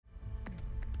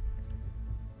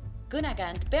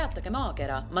Kõnekäänd peatage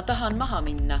maakera, ma tahan maha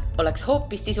minna, oleks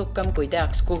hoopis sisukam, kui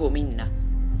teaks, kuhu minna.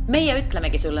 Meie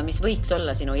ütlemegi sulle, mis võiks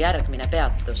olla sinu järgmine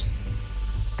peatus.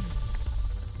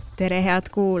 Tere head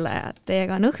kuulajad,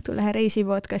 teiega on Õhtulehe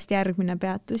reisipodcast Järgmine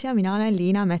peatus ja mina olen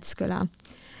Liina Metsküla.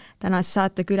 Tänase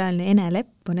saate külaline Ene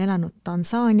Lepp on elanud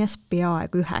Tansaanias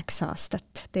peaaegu 9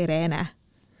 aastat. Tere, Ene!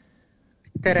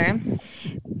 Tere!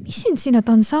 Mis sind sinna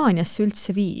Tansaaniasse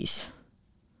üldse viis?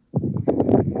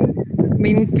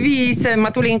 Mind viis,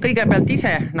 ma tulin kõigepealt ise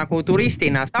nagu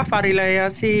turistina safarile ja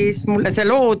siis mulle see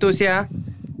loodus ja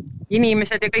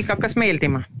inimesed ja kõik hakkas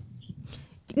meeldima.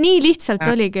 Nii lihtsalt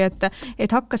oligi,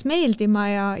 et hakkas meeldima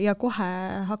ja kohe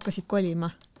hakkasid kolima?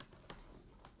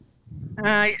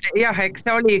 Jah, eks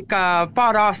see oli ka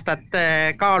paar aastat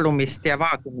kaalumist ja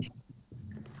vaagimist.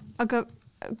 Aga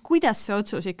kuidas see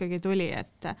otsus ikkagi tuli,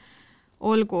 et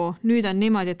olgu, nüüd on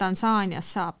niimoodi,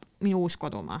 Tansaanias saab minu uus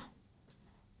kodumaa?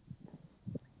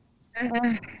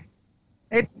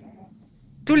 Et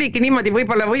tuligi niimoodi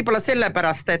võib-olla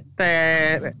sellepärast, et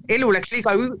elu läks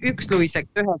liiga üksluiseks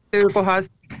ühes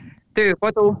töökohas,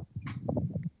 töökodu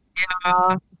ja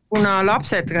kuna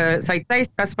lapsed said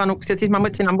täiskasvanuks ja siis ma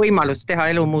mõtlesin, on võimalus teha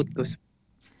elumuutus.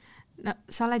 No,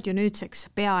 sa oled ju nüüdseks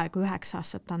peaaegu 9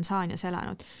 aastat Tansaanias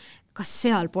elanud. Kas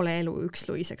seal pole elu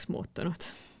üksluiseks muutunud?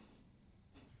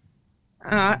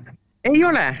 Ei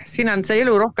ole, siin on see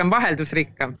elu rohkem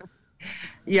vaheldusrikkam.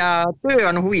 Ja töö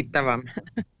on huvitavam.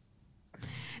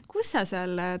 Kus sa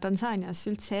seal Tansaanias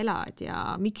üldse elad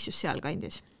ja miks just seal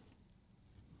kandis?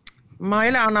 Ma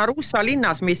elan Arusa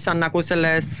linnas, mis on nagu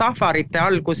selle safarite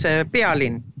alguse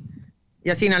pealinn.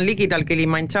 Ja siin on ligidal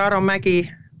Kilimanjaro mägi,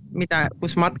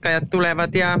 kus matkajad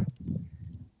tulevad ja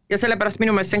sellepärast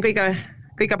minu meelest see on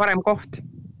kõige parem koht.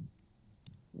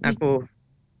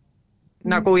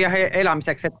 Nagu jah,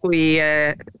 elamiseks, et kui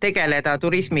tegeleda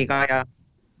turismiga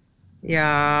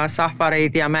ja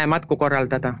safareid ja mäematku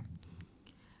korraldada.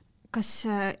 Kas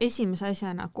esimese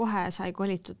asjana kohe sai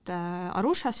kolitud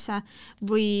Arushasse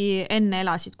või enne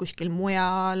elasid kuskil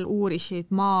mujal, uurisid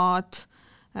maad,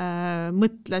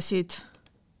 mõtlesid?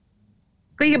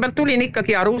 Kõigepealt tulin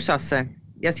ikkagi Arushasse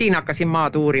ja siin hakkasin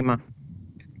maad uurima.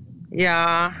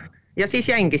 Ja siis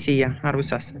jäingi siia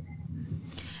Arushasse.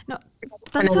 No,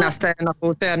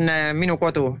 see on minu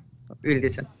kodu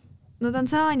üldiselt. No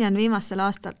Tansaania on viimastel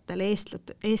aastatel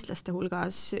eestlaste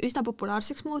hulgas üsna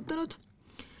populaarseks muutunud.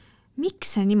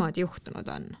 Miks see niimoodi juhtunud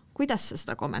on? Kuidas sa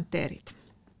seda kommenteerid?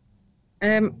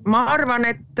 Ma arvan,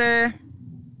 et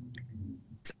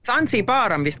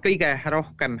Zanzibar on vist kõige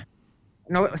rohkem.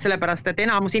 No sellepärast, et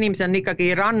enamus inimesed on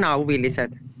ikkagi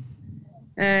rannahuvilised.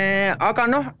 Aga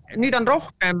nüüd on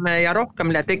rohkem ja rohkem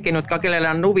tekkinud ka, kellel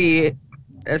on huvi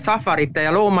safarite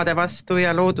ja loomade vastu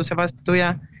ja looduse vastu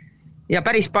ja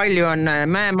päris palju on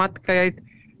mäematkajaid.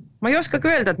 Ma ei oskagi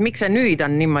öelda, et miks see nüüd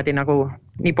on niimoodi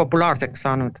nii populaarseks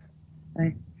saanud.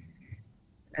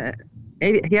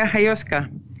 Jah, ei oska.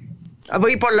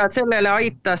 Võib-olla sellele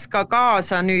aitas ka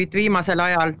kaasa nüüd viimasel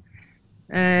ajal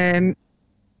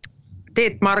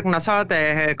Teet Margna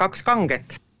saade 2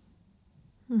 kanget.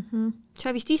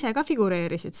 Sa vist ise ka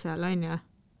figureerisid seal, on ju?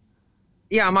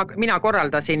 Ja mina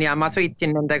korraldasin ja ma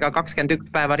sõitsin nendega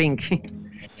 21 päeva ringi.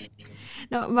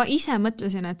 No ma ise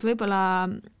mõtlesin, et võib-olla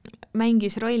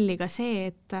mängis rolli ka see,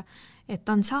 et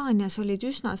Tansaanias olid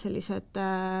üsna sellised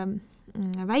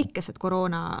väikesed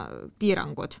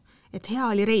koroonapiirangud, et hea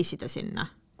oli reisida sinna.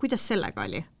 Kuidas sellega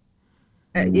oli?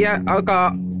 Ja,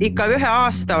 aga ikka 1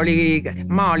 aasta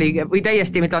või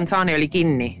täiesti Tansaania oli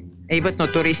kinni, ei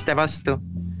võtnud turiste vastu.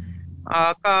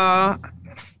 Aga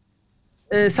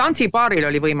Zanzibaril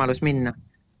oli võimalus minna.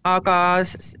 Aga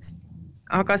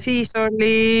siis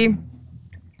oli...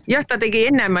 Jah, ta tegi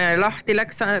ennem lahti,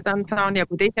 läks Tansaania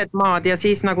kui teised maad ja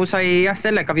siis nagu sai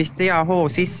sellega vist hea hoo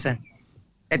sisse.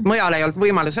 Et mujal ei olnud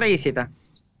võimalus reisida.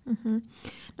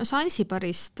 No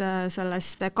Zanzibarist,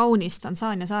 sellest kaunist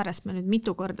Tansaania saarest me nüüd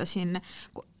mitu korda siin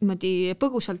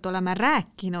põgusalt oleme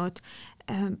rääkinud.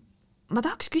 Ma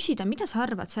tahaks küsida, mida sa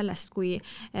arvad sellest, kui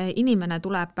inimene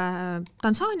tuleb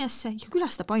Tansaaniasse ja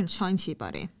külastab ainult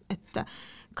Zanzibari? Et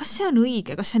kas see on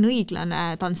õige, kas see on õiglane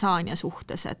Tansaania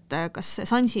suhtes, et kas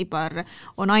Zanzibar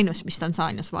on ainus, mis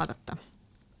Tansaanias vaadata?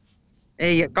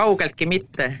 Ei, kaugeltki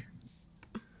mitte.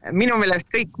 Minu meelest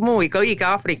kõik muu ikka õige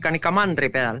Aafrika on ikka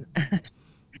mandri peal.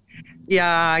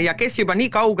 Ja kes juba nii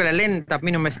kaugele lendab,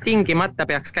 minu meelest tingimata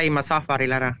peaks käima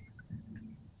safaril ära.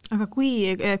 Aga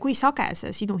kui sage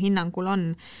see sinu hinnangul on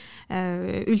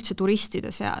üldse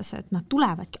turistide seas, et nad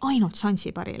tulevadki ainult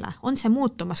Zanzibarile? On see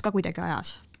muutumas ka kuidagi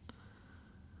ajas?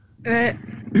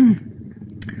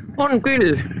 On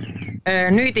küll.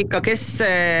 Nüüd ikka, kes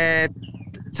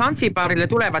Zanzibarile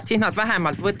tulevad, siis nad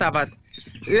vähemalt võtavad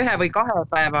 1 või 2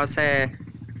 päevase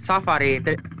safari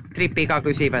tripi ka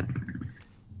küsivad.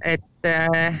 Et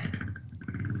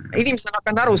inimesed on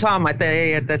hakanud aru saama,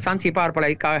 et Zanzibar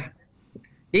pole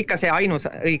ikka see ainus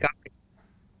õige.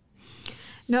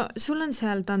 No sul on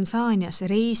seal Tansaanias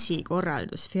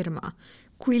reisikorraldusfirma.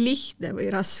 Kui lihtne või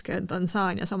raske on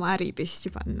Tansaanias oma äri püsti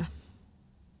panna?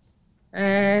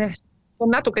 On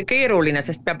natuke keeruline,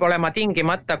 sest peab olema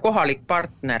tingimata kohalik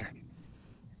partner.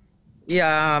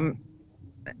 Ja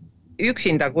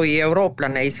üksinda, kui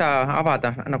eurooplane ei saa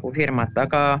avada nagu firmat,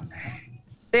 aga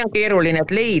see on keeruline,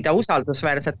 et leida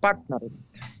usaldusväärset partnerit.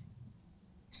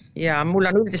 Ja mul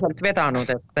on üldiselt vedanud,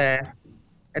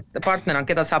 et partner on,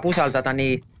 keda saab usaldada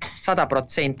nii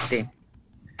 100%.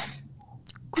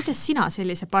 Kuidas sina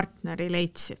sellise partneri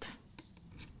leidsid?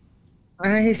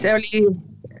 See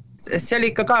oli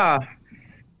ikka ka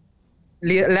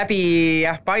läbi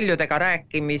paljudega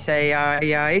rääkimise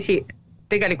ja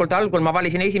tegelikult algul ma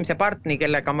valisin esimese partneri,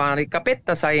 kellega ma ikka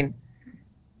petta sain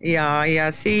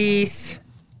ja siis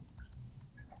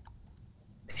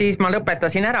ma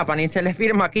lõpetasin ära, panin selle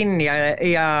firma kinni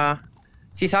ja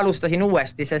siis alustasin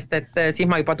uuesti, sest et siis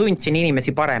ma juba tundsin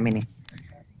inimesi paremini.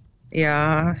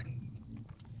 Ja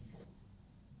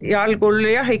algul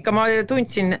ikka ma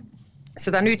tundsin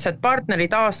seda nüüdset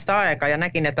partnerit aasta aega ja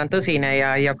nägin, et on tõsine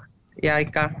ja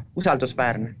ikka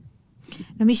usaldusväärne.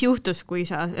 No mis juhtus, kui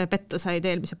sa petta said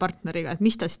eelmise partneriga, et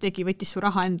mis ta siis tegi, võttis su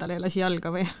raha endale ja lasi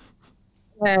jalga või?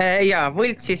 Ja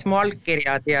võltsis mu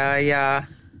allkirjad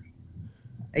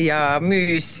ja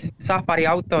müüs safari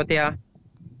autod ja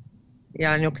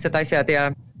niisugused asjad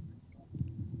ja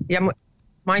ma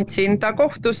andsin ta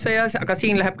kohtusse, aga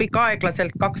siin läheb kõik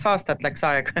aeglaselt, 2 aastat läks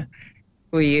aega,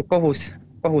 kui kohus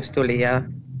tuli ja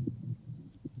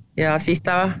siis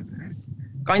ta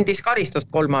kandis karistust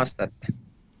 3 aastat.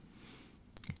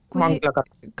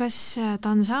 Kas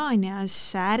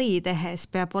Tansaanias äri tehes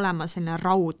peab olema selline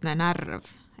raudne närv,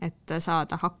 et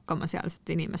saada hakkama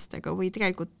sealsete inimestega või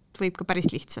tegelikult võib ka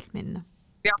päris lihtsalt minna?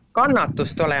 Peab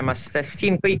kannatust olemas, sest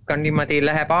siin kõik on niimoodi,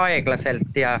 läheb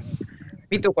aeglaselt ja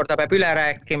mitu korda peab üle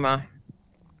rääkima.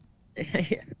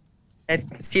 Et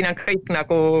siin on kõik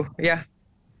nagu,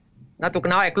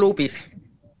 natukene aegluubis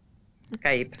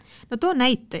käib. No too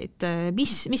näiteid,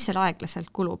 mis selle aeglaselt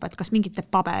kulub, et kas mingite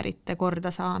paberite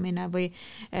korda saamine või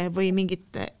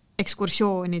mingite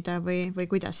ekskursioonide või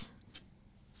kuidas?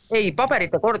 Ei,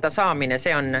 paberite korda saamine,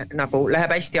 see on nagu,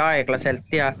 läheb hästi aeglaselt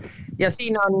ja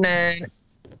siin on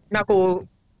nagu,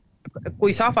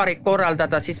 kui safarit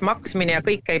korraldada, siis maksmine ja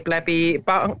kõik käib läbi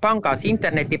pangas,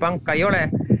 internetipanka ei ole,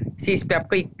 siis peab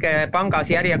kõik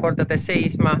pangas järjekordades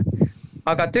seisma,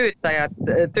 aga töötajad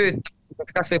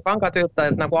kas või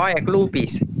pangatöötajad nagu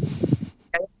aegluubis.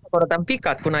 Järjekorrad on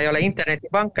pikad, kuna ei ole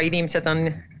internetipanka, inimesed on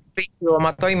kõik ju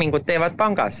oma toimingud teevad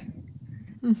pangas.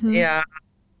 Ja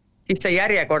siis see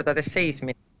järjekordades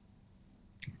seismine.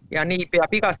 Ja nii peab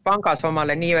igas pangas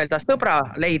omale nii-öelda sõbra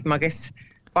leidma, kes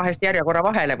vahest järjekorra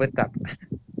vahele võtab.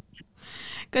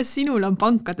 Kas sinul on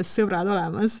pankades sõbrad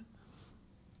olemas?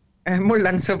 Mul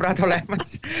on sõbrad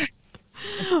olemas.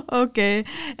 Okei.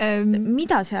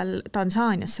 Mida seal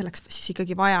Tansaanias selleks siis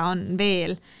ikkagi vaja on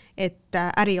veel, et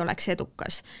äri oleks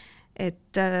edukas? Et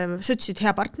sa ütlesid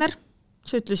hea partner,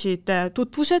 sa ütlesid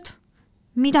tutvused,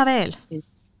 mida veel?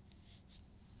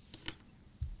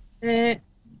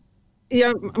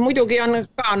 Ja muidugi on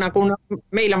ka nagu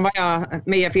meil on vaja,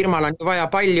 meie firmal on vaja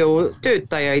palju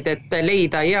töötajaid, et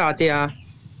leida head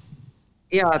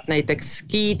näiteks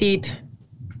giidid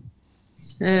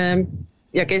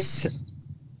ja kes,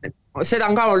 seda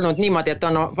on ka olnud niimoodi, et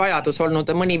on vajadus olnud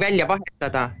mõni välja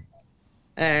vahetada,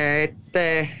 et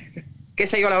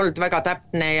kes ei ole olnud väga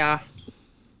täpne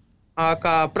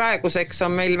aga praeguseks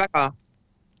on meil väga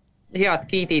head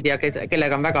giidid ja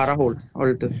kellega on väga rahul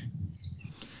oldud.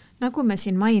 Nagu me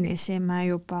siin mainisime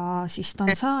juba, siis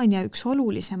Tansaania üks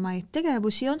olulisemaid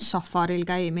tegevusi on safaril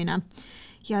käimine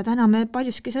ja täna me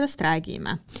paljuski sellest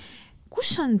räägime.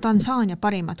 Kus on Tansaania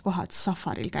parimad kohad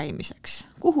safaril käimiseks?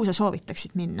 Kuhu sa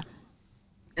soovitaksid minna?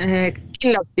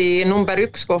 Kindlasti number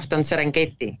 1 koht on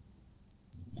Serengeti.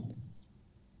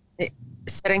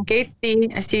 Serengeti,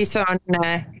 siis on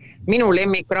minu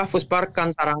lemmik rahvuspark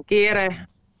on Tarangire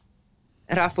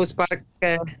rahvuspark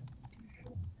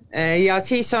ja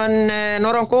siis on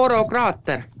Ngorongoro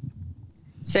kraater.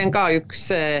 See on ka üks,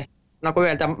 nagu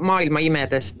öelda, maailma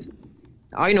imedest.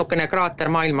 Ainukene kraater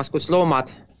maailmas, kus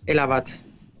loomad elavad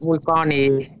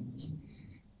vulkaani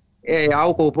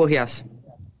augu põhjas.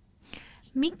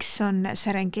 Miks on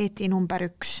Serengeti number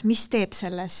 1? Mis teeb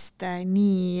sellest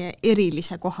nii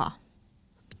erilise koha?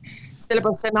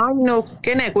 sellepärast see on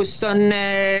ainukene, kus on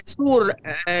suur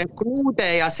kruude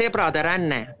ja sebrade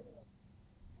ränne.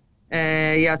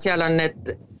 Ja seal on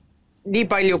need nii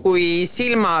palju, kui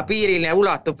silmapiirile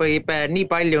ulatub, võib nii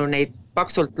palju neid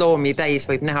paksult loomi täis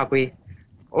võib näha, kui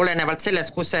olenevalt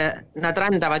sellest, kus nad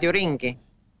rändavad ju ringi.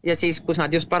 Ja siis, kus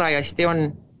nad just parajasti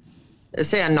on,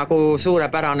 see on nagu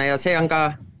suurepärane ja see on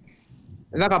ka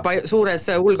väga suures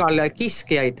hulgal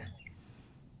kiskjaid,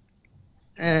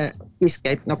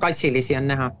 no kassilisi on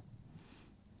näha.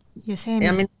 Ja see,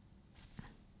 mis...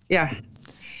 Jah,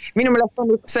 minu meelest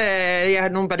on üks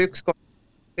number 1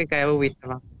 kõige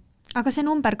huvitava. Aga see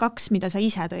number 2, mida sa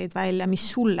ise tõid välja, mis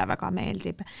sulle väga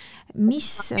meeldib, mis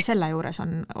selle juures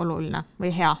on oluline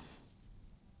või hea?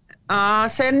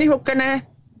 See on nihukene,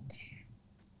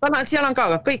 seal on ka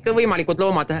kõik võimalikud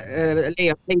loomad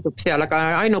leidub seal, aga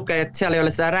ainuke, et seal ei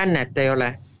ole seda rännet ei ole.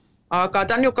 Aga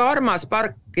ta on ju ka armas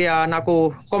park ja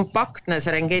nagu kompaktne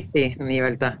Serengeti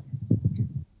nii-öelda.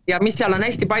 Ja mis seal on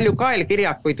hästi palju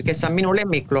kaelkirjakuid, kes on minu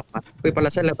lemmikloomad.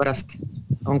 Võibolla sellepärast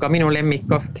on ka minu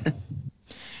lemmikkoht.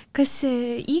 Kas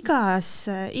igas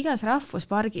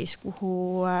rahvuspargis,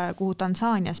 kuhu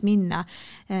Tansaanias minna,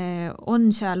 on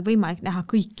seal võimalik näha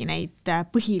kõiki neid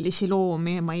põhilisi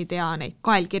loomi, ma ei tea, neid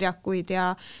kaelkirjakuid ja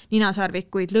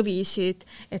ninasarvikuid, lõvisid,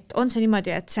 et on see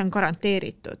niimoodi, et see on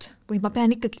garanteeritud? Või ma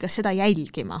pean ikkagi ka seda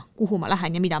jälgima, kuhu ma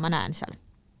lähen ja mida ma näen seal?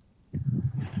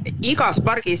 Igas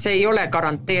pargis ei ole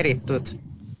garanteeritud.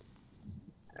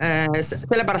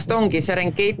 Sellepärast ongi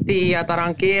Serengeti ja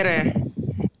Tarangere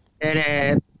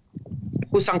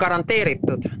kus on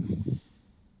garanteeritud.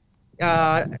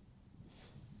 Ja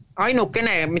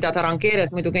ainukene, mida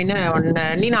Tarangeres muidugi ei näe, on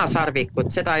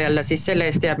ninasarvikud, seda jälle siis selle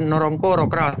eest jääb Ngorongoro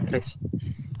kraatris.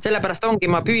 Sellepärast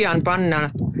ongi, ma püüan panna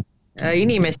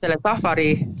inimestele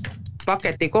safari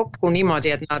paketi kokku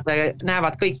niimoodi, et nad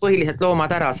näevad kõik põhilised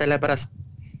loomad ära, sellepärast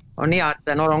on hea,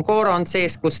 et Ngorongoro on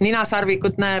sees, kus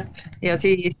ninasarvikud näeb ja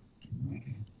siis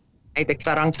näiteks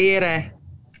Tarangere,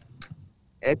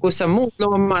 kus on muud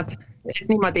loomad, et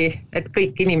niimoodi, et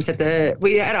kõik inimesed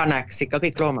või ära näeks ikka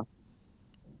kõik loomad.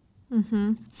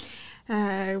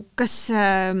 Kas,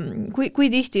 kui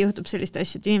tihti juhtub sellist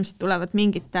asja, et inimesed tulevad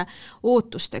mingite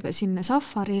ootustega sinna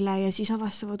safarile ja siis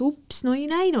avastavad, ups, no ei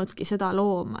näinudki seda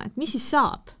looma, et mis siis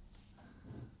saab?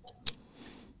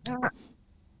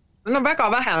 No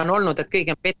väga vähe on olnud, et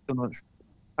kõige on pettunud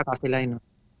tagasi läinud.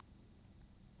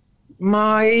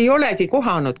 Ma ei olegi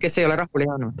kohanud, kes ei ole rahule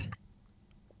jäänud.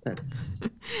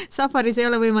 Safaris ei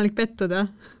ole võimalik pettuda?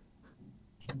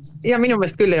 Ja minu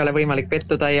meelest küll ei ole võimalik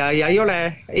pettuda ja ei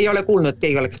ole kuulnud,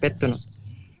 keegi oleks pettunud.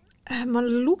 Ma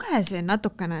lugesin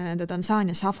natukene nende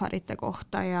Tansaania safarite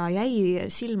kohta ja jäi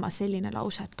silma selline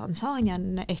lause, et Tansaania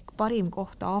on ehk parim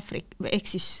koht ehk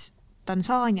siis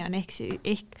Tansaania on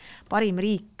ehk parim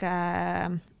riik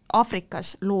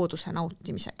Aafrikas looduse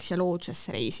nautimiseks ja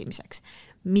loodusesse reisimiseks.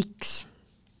 Miks?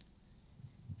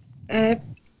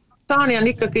 Tansaania on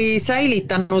ikkagi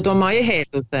säilitanud oma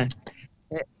eheduse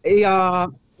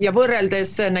ja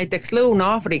võrreldes näiteks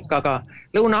Lõuna-Aafrikaga.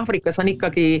 Lõuna-Aafrikas on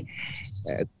ikkagi,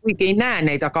 kuigi ei näe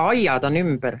neid, aga aiad on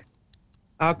ümber.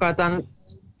 Aga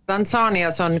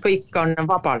Tansaanias on kõik on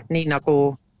vabalt, nii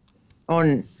nagu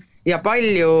on. Ja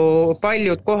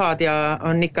paljud kohad ja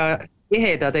on ikka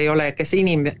ehedad ei ole, kes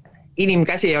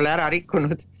inimkäsi ei ole ära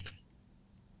rikkunud.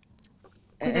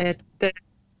 Et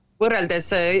võrreldes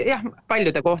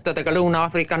paljude kohtadega,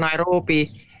 Lõuna-Aafrika, Nairobi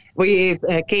või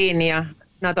Keenia,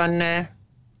 nad on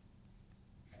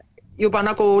juba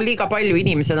nagu liiga palju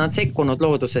inimesed on sekkunud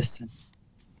loodusesse.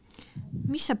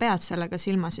 Mis sa pead sellega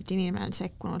silmas, et inimene on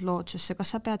sekkunud loodusesse?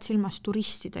 Kas sa pead silmas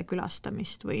turistide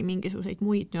külastamist või mingisuguseid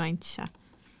muid nüansse?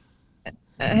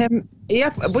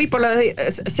 Jah, võib-olla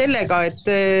sellega,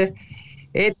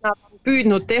 et nad on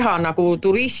püüdnud teha nagu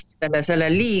turistidele selle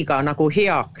liiga nagu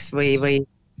heaks või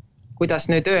kuidas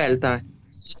nüüd öelda,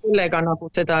 sellega nagu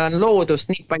seda loodust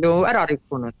nii palju ära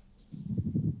rikkunud.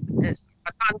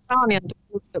 Tansaania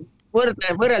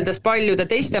võrreldes paljude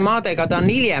teiste maadega, ta on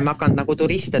hiljem hakanud nagu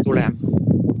turiste tulema.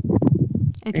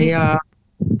 Ja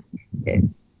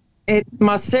et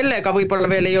ma sellega võib-olla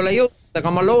veel ei ole jõudnud,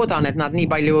 aga ma loodan, et nad nii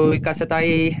palju ikka seda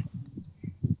ei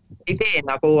tee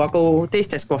nagu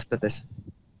teistes kohtades.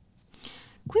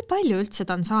 Kui palju üldse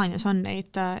Tansaanias on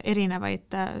neid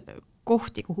erinevaid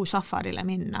kohti, kuhu safarile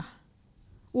minna?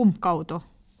 Umbkaudu?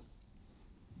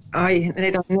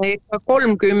 Need on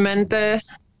 30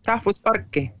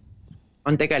 rahvusparki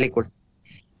on tegelikult.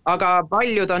 Aga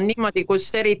paljud on niimoodi,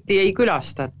 kus eriti ei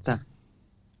külastata.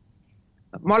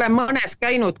 Ma olen mõnes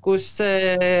käinud, kus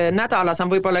nädalas on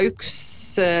võib-olla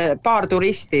paar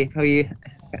turisti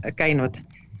käinud.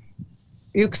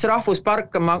 üks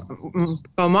rahvuspark,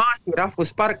 Maasi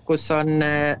rahvuspark, kus on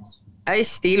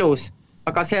hästi ilus,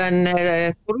 aga see on,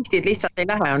 turistid lihtsalt ei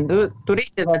lähe, on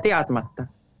turistidele teadmata.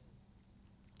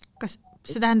 Kas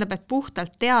see tähendab, et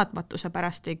puhtalt teadmatuse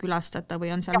pärast ei külastata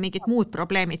või on seal mingid muud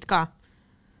probleemid ka?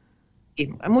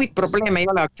 Muid probleeme ei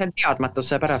ole, aga see on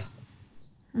teadmatuse pärast.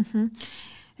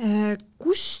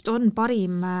 Kust on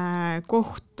parim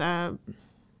koht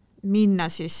minna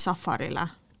siis safarile?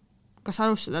 Kas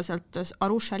alustada sealt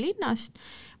Arusha linnast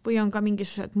või on ka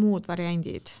mingisugused muud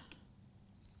variandid?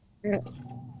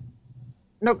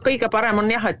 No kõige parem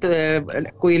on jah, et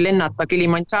kui lennata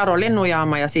Kilimanjaro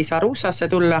lennujaama ja siis Arushasse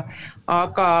tulla,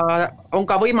 aga on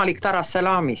ka võimalik Dar es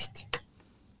Salaamist.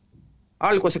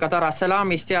 Algusega Dar es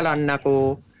Salaamist, seal on nagu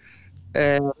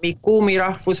Mikumi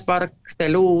rahvuspark,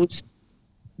 Selous,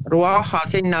 Ruaha,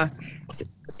 sinna,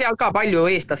 seal ka palju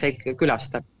eestlasi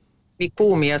külastab.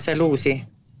 Mikumi ja Selousi.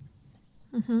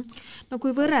 No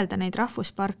kui võrrelda neid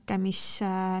rahvusparke, mis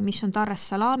on Dar es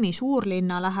Salaami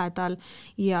suurlinna lähedal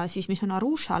ja siis mis on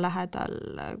Arusha lähedal,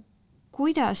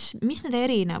 mis need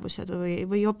erinevused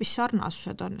või hoopis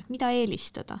sarnasused on, mida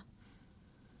eelistada?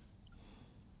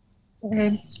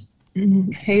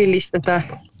 Eelistada?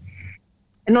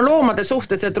 No loomade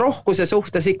suhtes, et rohkuse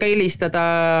suhtes ikka eelistada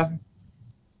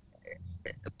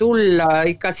tulla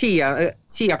ikka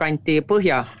siia kanti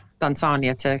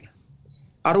Põhja-Tansaania, et see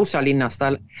Arusha linnast,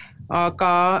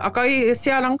 aga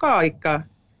seal on ka ikka,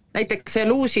 näiteks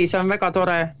Selousis on väga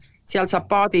tore, seal saab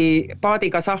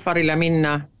paadiga safarile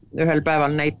minna ühel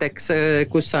päeval näiteks,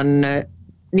 kus on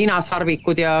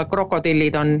ninasarvikud ja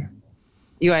krokodillid on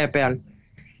jõe peal.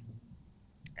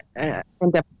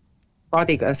 Nende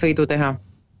paadiga sõidu teha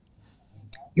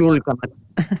julgemad.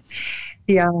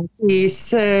 Ja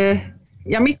siis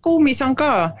ja Mikumis on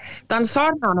ka, ta on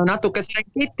sarnane natuke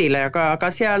Serengetile,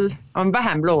 aga seal on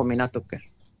vähem loomi natuke.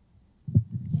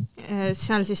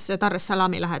 Seal siis Dar es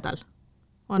Salaami lähedal?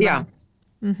 Jaa.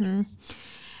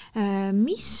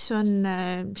 Mis on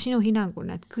sinu hinnangul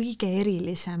need kõige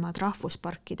erilisemad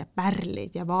rahvusparkide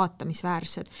pärlid ja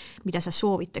vaatamisväärsed, mida sa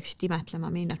soovitaksid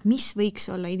imetlema minna? Mis võiks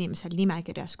olla inimesel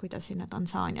nimekirjas, kui ta sinna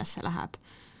Tansaaniasse läheb?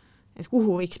 Et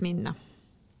kuhu võiks minna?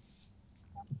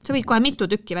 Sa võid kohe mitu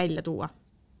tükki välja tuua?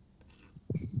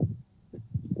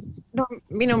 No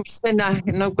minu mis on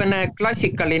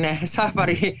klassikaline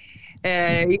safari,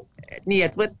 nii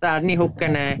et võtta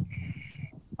nihukene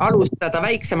alustada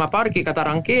väiksema pargiga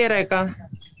Tarangerega,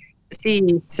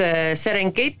 siis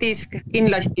Serengetis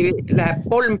kindlasti läheb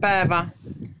 3 päeva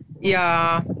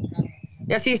ja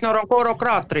siis Ngorongoro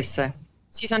kraatrisse.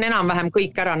 Siis on enam-vähem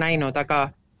kõik ära näinud, aga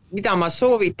mida ma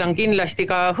soovitan kindlasti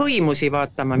ka hõimusi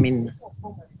vaatama minna.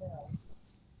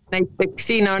 Näiteks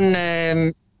siin on,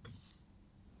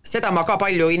 seda ma ka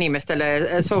palju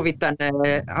inimestele soovitan,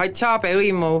 Hatsabe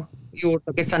hõimu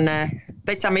juurde, kes on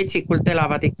täitsa metsikult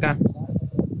elavad ikka.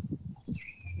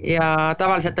 Ja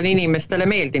tavaliselt on inimestele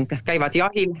meeldinud, käivad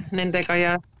jahil nendega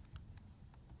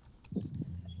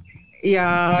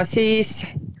ja siis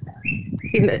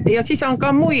on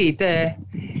ka muid,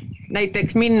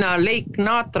 näiteks minna Lake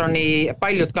Natroni,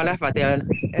 paljud ka lähevad ja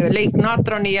Lake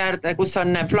Natroni äärde, kus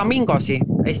on flamingosi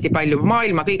hästi palju,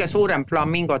 maailma kõige suurem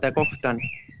flamingode koht on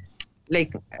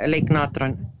Lake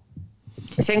Natron.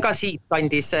 See on ka siit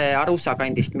kandis, Arusha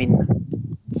kandist minna.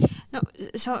 No,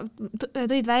 sa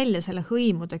tõid välja selle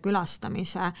hõimude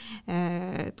külastamise,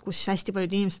 kus hästi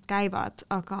paljud inimesed käivad,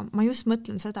 aga ma just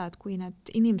mõtlen seda, et kui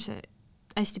need inimesed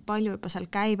hästi palju juba seal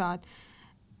käivad,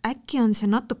 äkki on see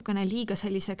natukene liiga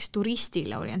selliseks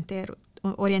turistile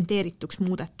orienteerituks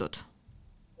muudetud?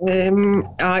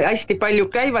 Hästi palju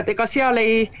käivad, ega seal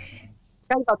ei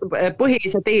käivad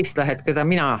põhilised eestlased, keda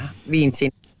mina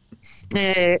viinsin.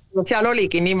 Seal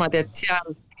oligi niimoodi, et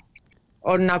seal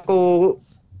on nagu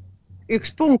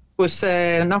üks punkt, kus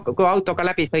kui autoga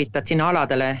läbi sõitad sinna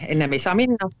aladele, ennem ei saa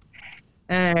minna,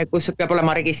 kus peab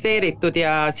olema registreeritud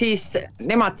ja siis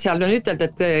nemad seal on ütelnud,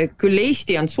 et küll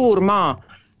Eesti on suur maa,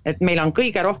 et meil on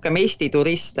kõige rohkem Eesti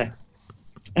turiste.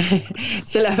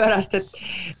 Sellepärast, et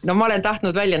ma olen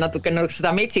tahtnud välja natuke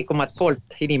seda metsikumat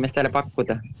poolt inimestele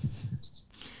pakkuda.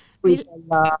 Kui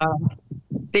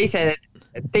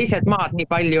teised maad nii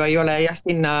palju ei ole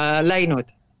sinna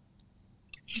läinud.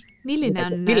 Milline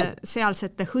on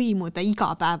sealsete hõimude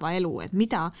igapäevaelu, et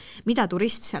mida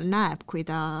turist seal näeb, kui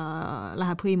ta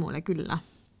läheb hõimule külla?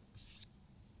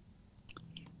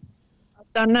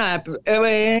 Ta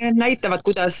näitavad,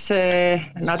 kuidas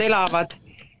nad elavad.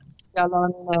 Seal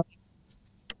on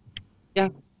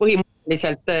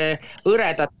põhimõtteliselt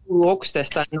õredad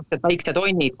okstest on väiksed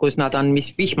onnid, kus nad on,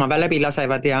 mis vihma läbi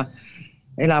lasevad ja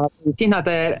elavad. Siis nad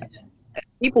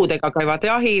ibudega käivad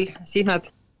jahil, siis nad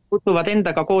kutsuvad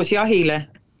endaga koos jahile,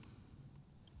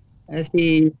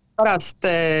 siis pärast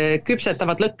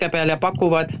küpsetavad lõkke peal ja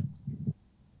pakuvad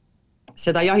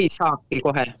seda jahisaaki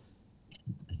kohe.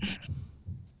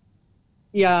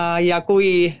 Ja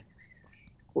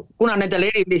kuna nendel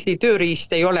erilisi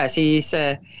tööriist ei ole, siis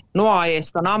noa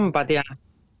eest on hambad ja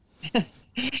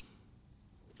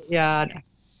ja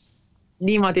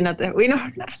niimoodi nad, või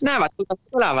näevad, kuidas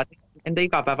elavad enda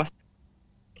igapäevast.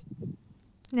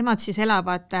 Nemad siis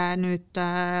elavad nüüd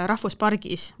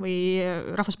rahvuspargis või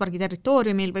rahvuspargi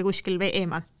territooriumil või kuskil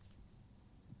eemal?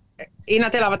 Ei,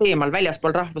 nad elavad eemal,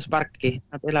 väljaspool rahvusparki.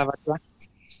 Nad elavad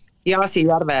Jaasi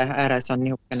järve ääres on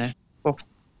niisugune koht.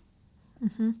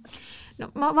 No,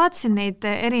 ma vaatasin neid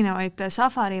erinevaid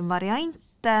safari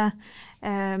variante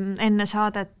enne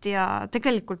saadet ja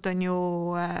tegelikult on ju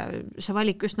see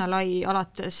valik üsna lai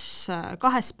alates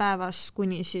 2 päevast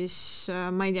kuni siis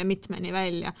ma ei tea mitmeni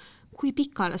välja. Kui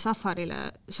pikale safarile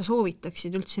sa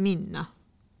soovitaksid üldse minna?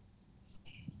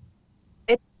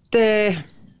 Et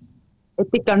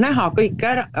ikka näha kõik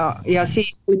ära ja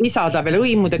siis lisada veel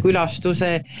õimude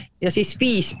külastuse ja siis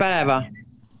 5 päeva.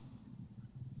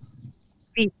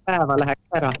 5 päeva läheks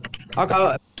ära.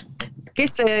 Aga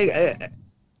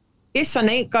kes on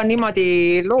ikka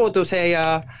niimoodi looduse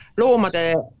ja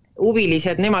loomade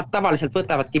huvilised, nemad tavaliselt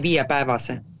võtavadki 5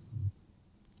 päevase.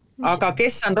 Aga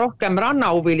kes on rohkem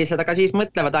rannahuvilised, aga siis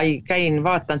mõtlevad, käin,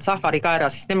 vaatan safari ka ära,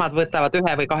 siis nemad võtavad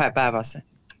 1 või 2 päevase.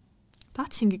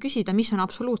 Tahtsingi küsida, mis on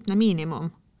absoluutne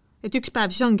miinimum? Et 1 päev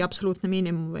siis ongi absoluutne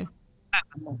miinimum või?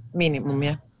 Miinimum,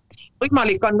 jah.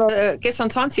 Võimalik on, kes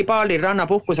on Sansipaalil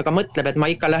rannapuhkusega mõtleb, et ma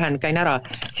ikka lähen, käin ära.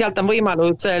 Sealt on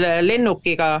võimalus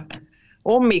lennukiga,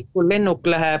 hommikul lennuk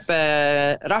läheb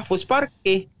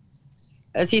rahvusparki,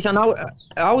 siis on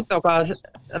autoga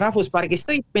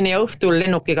rahvuspargist sõitmine ja õhtul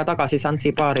lennukiga tagasi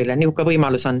Sansipaalile. Niisugune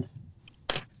võimalus on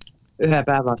 1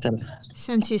 päevasel.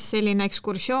 See on siis selline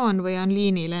ekskursioon või on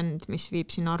liinilend, mis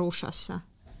viib sinna Arushasse?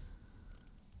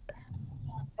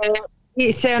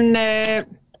 See on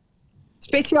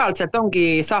spetsiaalselt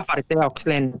ongi safarite jaoks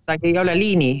lend, ta ei ole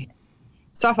liini.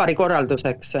 Safari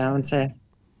korralduseks on see.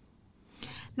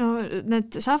 No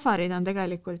need safarid on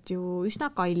tegelikult ju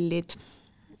üsna kallid.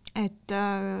 Et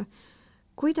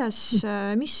kuidas,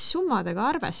 mis summadega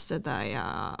arvestada ja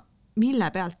mille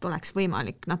pealt oleks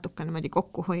võimalik natuke niimoodi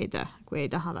kokku hoida, kui ei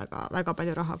taha väga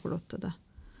palju raha kulutada?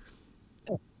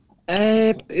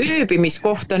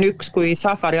 Ööbimiskoht on üks, kui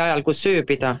safari ajal, kus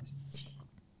ööbida,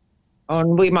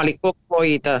 on võimalik kokku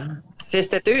hoida,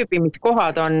 sest et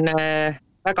ööbimiskohad on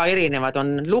väga erinevad,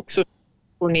 on luksus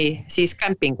kuni siis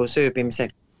kämpingus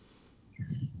ööbimisega.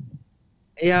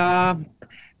 Ja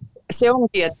see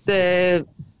ongi, et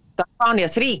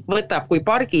Tansaanias riik võtab, kui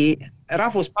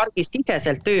rahvuspargis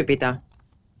siseselt ööbida,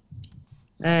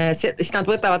 siis nad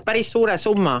võtavad päris suure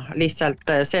summa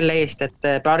lihtsalt selle eest,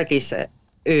 et pargis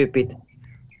ööbid.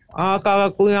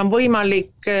 Aga kui on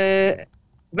võimalik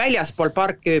väljaspool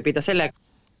parki ööbida, selle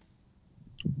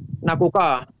nagu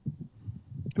ka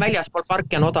väljaspool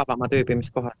parki on odavamad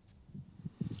ööbimiskohad.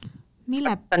 On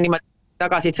niimoodi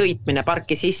tagasi sõitmine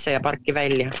parki sisse ja parki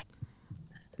välja.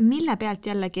 Mille pealt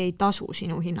jällegi ei tasu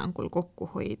sinu hinnangul kokku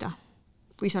hoida,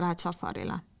 kui sa lähed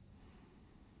safarile?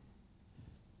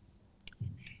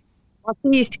 Ma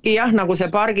siiski jah, nagu see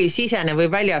pargi sisene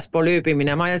või väljaspool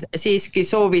ööbimine, ma siiski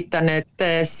soovitan, et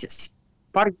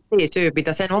pargi sees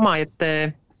ööbida, see on oma, et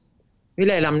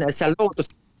üleelamine seal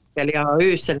loodusel ja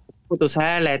öösel kodus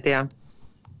hääled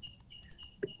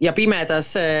ja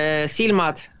pimedas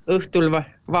silmad õhtul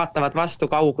vaatavad vastu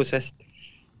kaugusest.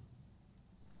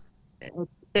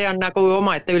 See on nagu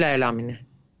omaette üleelamine.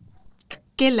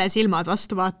 Kelle silmad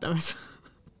vastu vaatavad?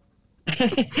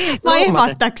 ma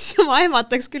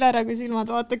ehmataks küll ära, kui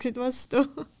silmad vaataksid vastu.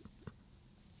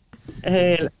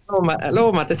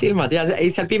 Loomade silmad ja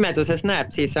seal pimeduses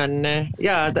näeb, siis on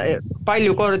ja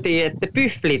palju kordi, et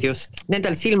pühvlid just,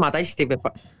 nendel silmad hästi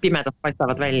pimedas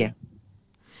paistavad välja.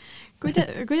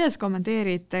 Kuidas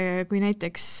kommenteerid, kui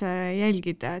näiteks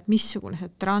jälgida, et missugune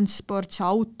see transport, see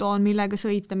auto on, millega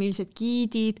sõita, millised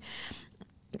giidid?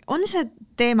 On see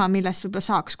teema, millest võib-olla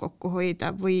saaks kokku hoida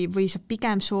või sa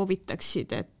pigem soovitaksid,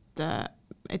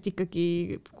 et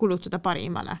ikkagi kulutada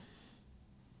parimale?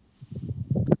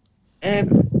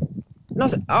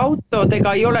 No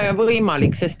autodega ei ole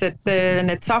võimalik, sest et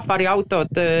need safari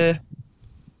autod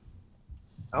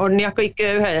on jah kõik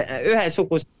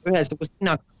ühesugust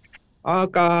hinnaga.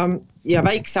 Aga ja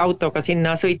väikse autoga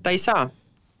sinna sõita ei saa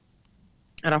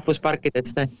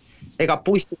rahvusparkidest ega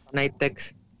bussiga näiteks.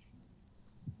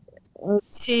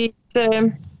 Siis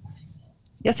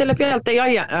ja selle pealt ei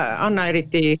anna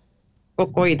eriti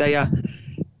kokku hoida ja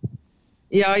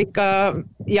ikka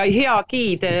ja hea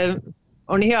giid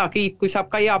on hea giid, kui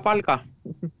saab ka hea palga.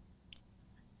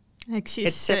 Ehk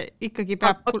siis ikkagi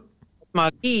peab... Ma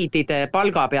giidide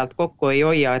palga pealt kokku ei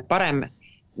hoia, et parem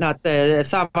nad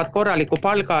saavad korraliku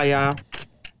palga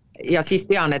ja siis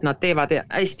tean, et nad teevad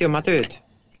hästi oma tööd.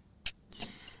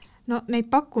 No neid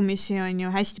pakkumisi on ju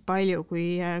hästi palju,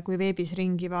 kui veebis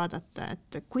ringi vaadata,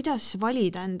 et kuidas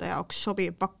valida enda jaoks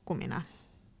sobiv pakkumine?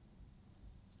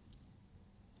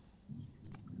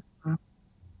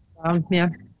 Ja.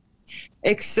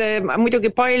 Eks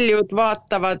muidugi paljud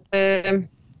vaatavad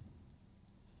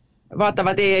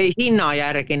hinna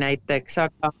järgi näiteks,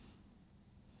 aga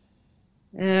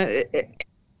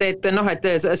et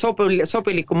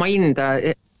sobilikuma hinda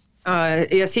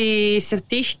ja siis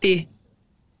tihti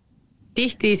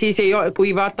siis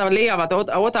kui leiavad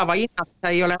odava hinna,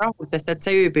 ei ole rahul, sest et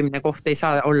see ööbimine koht ei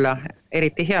saa olla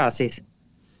eriti hea siis.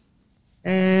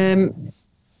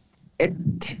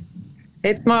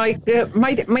 Et ma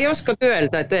ei oska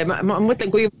öelda, et ma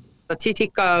mõtlen, kui siis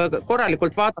ikka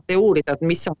korralikult vaadata ja uurida, et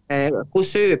mis on,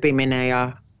 kus ööbimine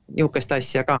ja niisugust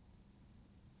asja ka.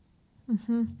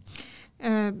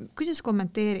 Kuidas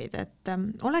kommenteerid, et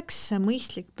oleks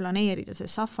mõistlik planeerida see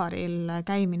safaril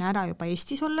käimine ära juba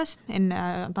Eestis olles,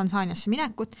 enne Tansaaniasse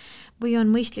minekut, või on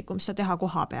mõistlikum seda teha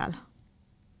koha peal?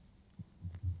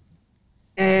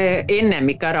 Ennem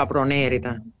ikka ära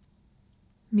broneerida.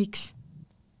 Miks?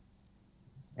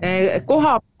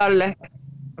 Koha peal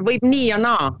võib nii ja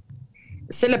naa,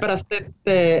 sellepärast, et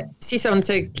siis on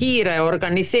see kiire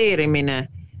organiseerimine.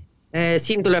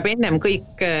 Siin tuleb ennem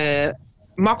kõik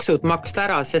maksud maksta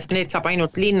ära, sest need saab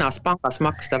ainult linnas pangas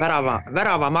maksta,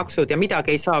 väravamaksud ja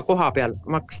midagi ei saa koha peal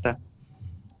maksta.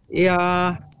 Ja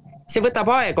see võtab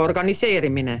aega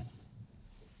organiseerimine.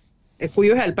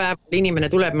 Kui ühel päeval inimene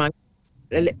tuleb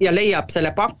ja leiab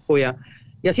selle pakkuja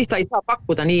ja siis ta ei saa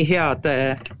pakkuda nii head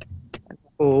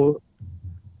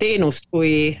teenust,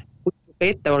 kui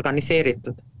ette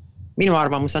organiseeritud. Minu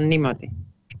arvamus on niimoodi.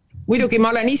 Muidugi ma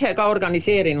olen ise ka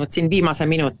organiseerinud siin viimase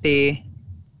minuti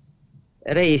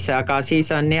reise, aga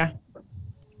siis on jah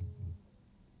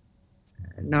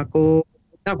nagu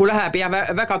läheb ja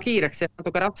väga kiireks ja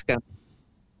natuke raske.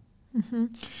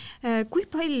 Kui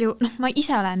palju, ma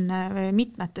ise olen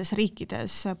mitmetes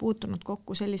riikides puutunud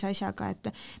kokku sellise asjaga,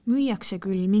 et müüakse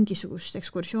küll mingisugust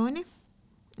ekskursiooni,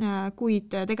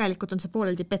 kuid tegelikult on see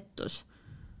pooleldi pettus.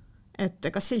 Et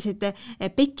kas selliseid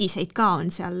petiseid ka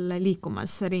on seal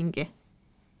liikumas ringi?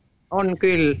 On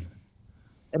küll.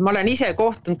 Ma olen ise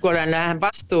kohtunud, kui lähen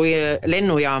vastu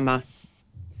lennujaama.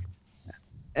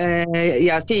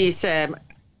 Ja siis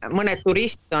mõned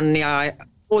turist on ja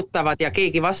ootavad ja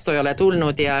keegi vastu ei ole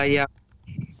tulnud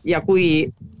ja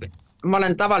kui ma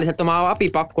olen tavaliselt oma abi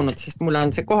pakkunud, sest mul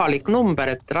on see kohalik number,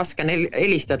 et raske on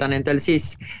helistada nendel,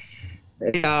 siis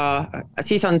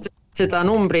on seda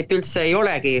numbrit üldse ei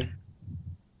olegi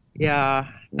ja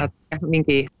nad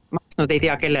mingi maksnud ei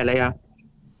tea kellele ja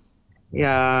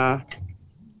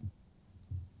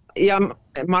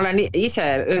ma olen ise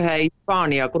ühe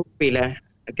Hispaania grupile,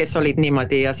 kes olid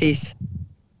niimoodi ja siis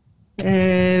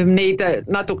neid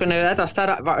natukene hädast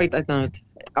ära aidanud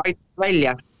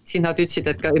välja. Siis nad ütlesid,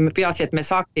 et peaasi, et me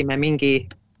saaksime mingi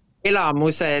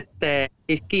elamuse, et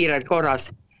kiirel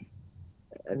korras.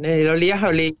 Neil oli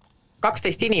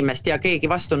 12 inimest ja keegi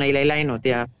vastu neile ei läinud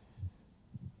ja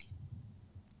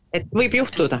et võib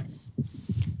juhtuda.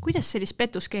 Kuidas sellist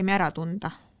pettuskeemi ära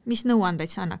tunda? Mis nõuandeid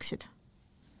sa annaksid?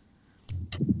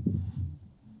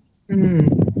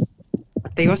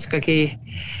 Ei oskagi.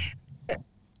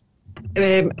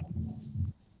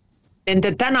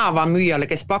 Nende tänavamüüjale,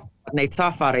 kes pakuvad neid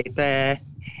safareid,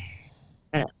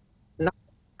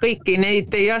 kõiki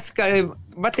neid ei oska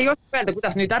öelda,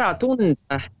 kuidas nüüd ära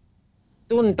tunda,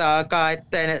 aga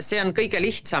et see on kõige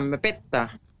lihtsam petta,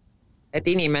 et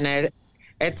inimene,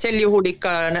 et sel juhul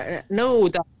ikka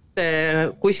nõuda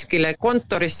kuskile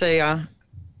kontorisse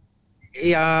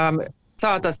ja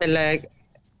saada selle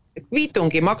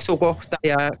kviitungi maksu kohta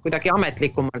ja kuidagi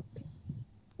ametlikumalt,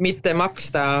 mitte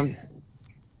maksta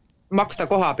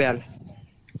koha peal.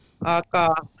 Aga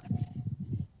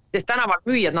sest tänaval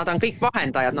müüjad, nad on kõik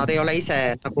vahendajad, nad ei ole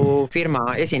ise nagu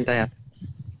firma esindajad.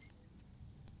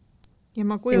 Ja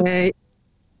ma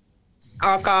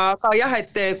aga jah,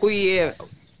 et kui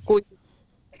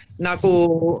nagu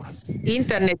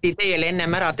interneti teel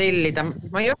ennem ära tellida,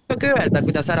 ma ei oskagi öelda,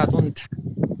 kuidas ära tunda.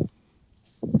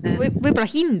 Võib-olla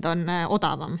hind on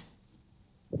odavam?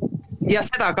 Ja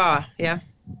seda ka, jah.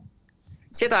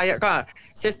 Seda ka,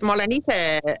 sest ma olen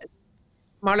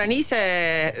ise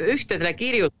ühtedele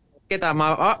kirjutanud, keda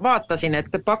ma vaatasin,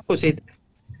 et pakkusid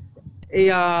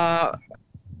ja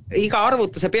iga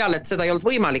arvutuse peale, et seda ei olnud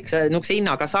võimalik niisuguse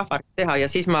hinnaga safarit teha ja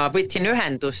siis ma võtsin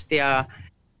ühendust ja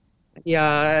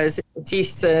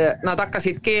siis nad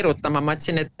hakkasid keerutama, ma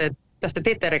ütlesin, et kuidas te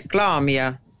teete reklaami ja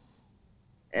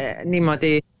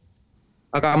niimoodi,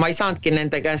 aga ma ei saanudki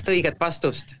nende käest õiget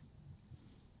vastust.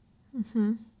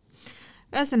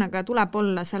 Ühesõnaga tuleb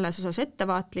olla selles osas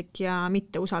ettevaatlik ja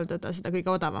mitte usaldada seda kõige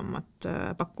odavamat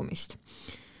pakkumist.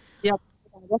 Ja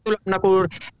tuleb nagu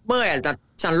mõelda,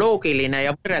 see on loogiline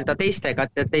ja võrrelda teistega,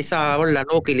 et ei saa olla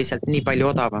loogiliselt nii palju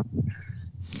odavam.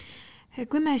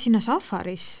 Kui me sinna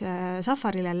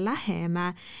safarile läheme,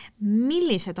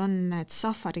 millised on need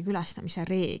safari külastamise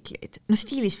reeglid? No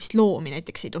stiilis vist loomi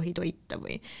näiteks ei tohi toita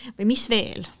või mis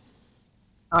veel?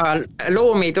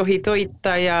 Loomi ei tohi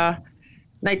toita ja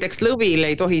näiteks lõvil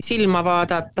ei tohi silma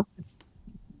vaadata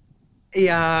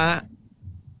ja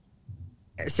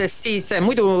sest siis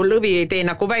muidu lõvi ei tee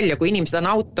nagu välja, kui inimesed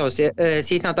on autos,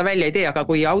 siis nad välja ei tee, aga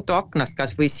kui auto aknast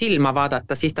kas või silma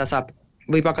vaadata, siis ta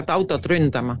võib hakata autot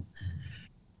ründama.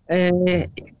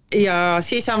 Ja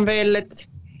siis on veel, et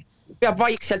peab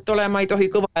vaikselt olema, ei tohi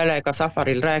kõva häälega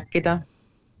safaril rääkida.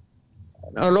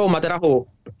 No, loomade rahu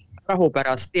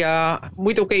pärast ja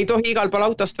muidugi ei tohi igal pool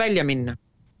autost välja minna.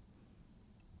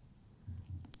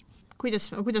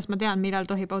 Kuidas ma tean, millal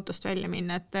tohib autost välja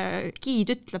minna, et giid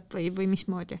ütleb või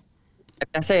mismoodi?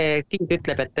 See giid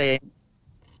ütleb, et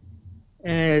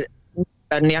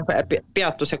on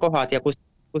peatuse kohad ja kus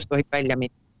tohib välja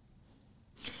minna.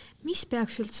 Mis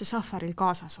peaks üldse safaril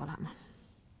kaasas olema?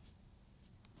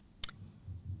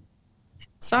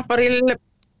 Safaril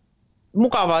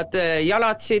mugavad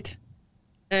jalatsid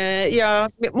ja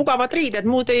mugavad riided,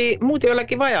 muud ei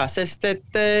olegi vaja, sest et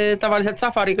tavaliselt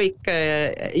safari kõik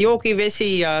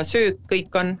joogivesi ja söök,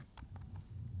 kõik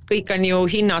on ju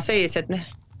hinna sees,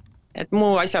 et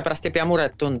muu asja pärast ei pea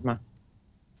muret tundma.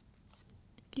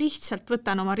 Lihtsalt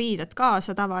võtan oma riided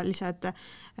kaasa, tavalised,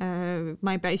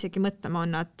 ma ei pea isegi mõtlema,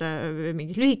 on nad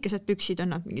mingid lühikesed püksid, on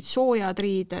nad mingid soojad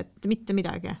riided, mitte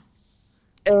midagi?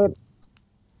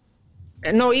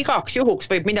 No igaks juhuks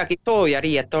võib midagi sooja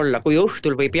riiet olla, kui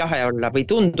õhtul võib jahe olla või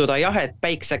tunduda jahe, et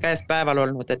päikse käes päeval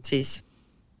olnud, et siis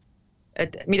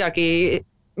et midagi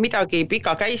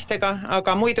pika käistega,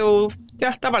 aga muidu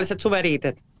tavaliselt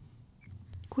suveriided.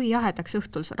 Kui jahedaks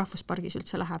õhtul rahvuspargis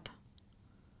üldse läheb?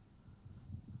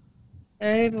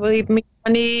 Võib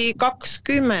minna nii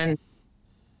 20.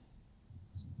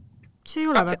 See ei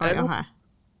ole väga jahe.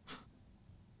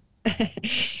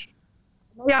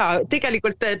 Jaa,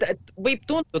 tegelikult võib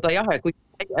tunduda jahe, kui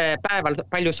päeval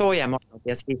palju soojem olnud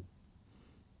ja siis.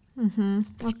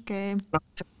 Okei.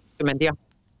 20 jah.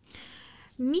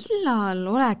 Millal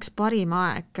oleks parim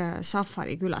aeg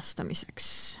safari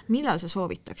külastamiseks? Millal sa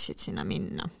soovitaksid sinna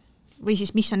minna? Või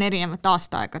siis mis on erinevate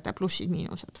aastaaegade plussid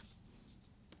miinused?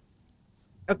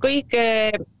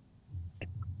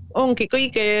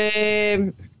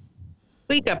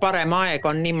 Kõige parem aeg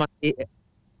on niimoodi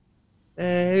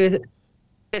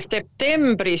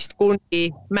septembrist kuni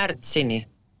märtsini.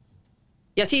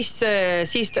 Ja siis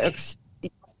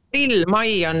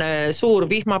aprill-mai on suur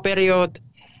vihmaperiood,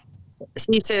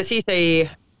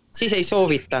 siis ei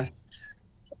soovita.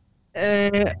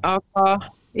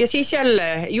 Ja siis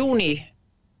jälle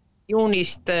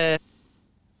juunist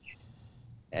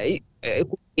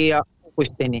ja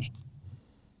augustini.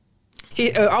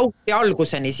 Augusti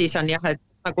alguseni, siis on jah, et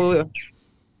nagu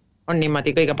on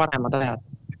niimoodi kõige paremad ajad.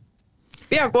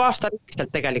 Peaaegu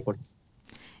aastarikselt tegelikult.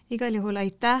 Igal juhul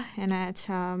aitäh, Ene, et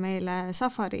sa meile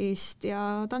safarist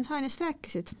ja Tansaaniast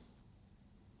rääkisid.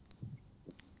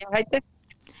 Ja aitäh.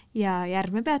 Ja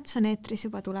järgmine peatus on eetris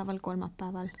juba tuleval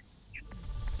kolmapäeval.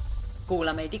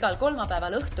 Kuula meid igal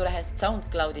kolmapäeval Õhtulehest,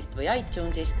 SoundCloudist või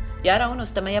iTunesist ja ära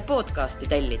unusta meie podcasti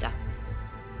tellida.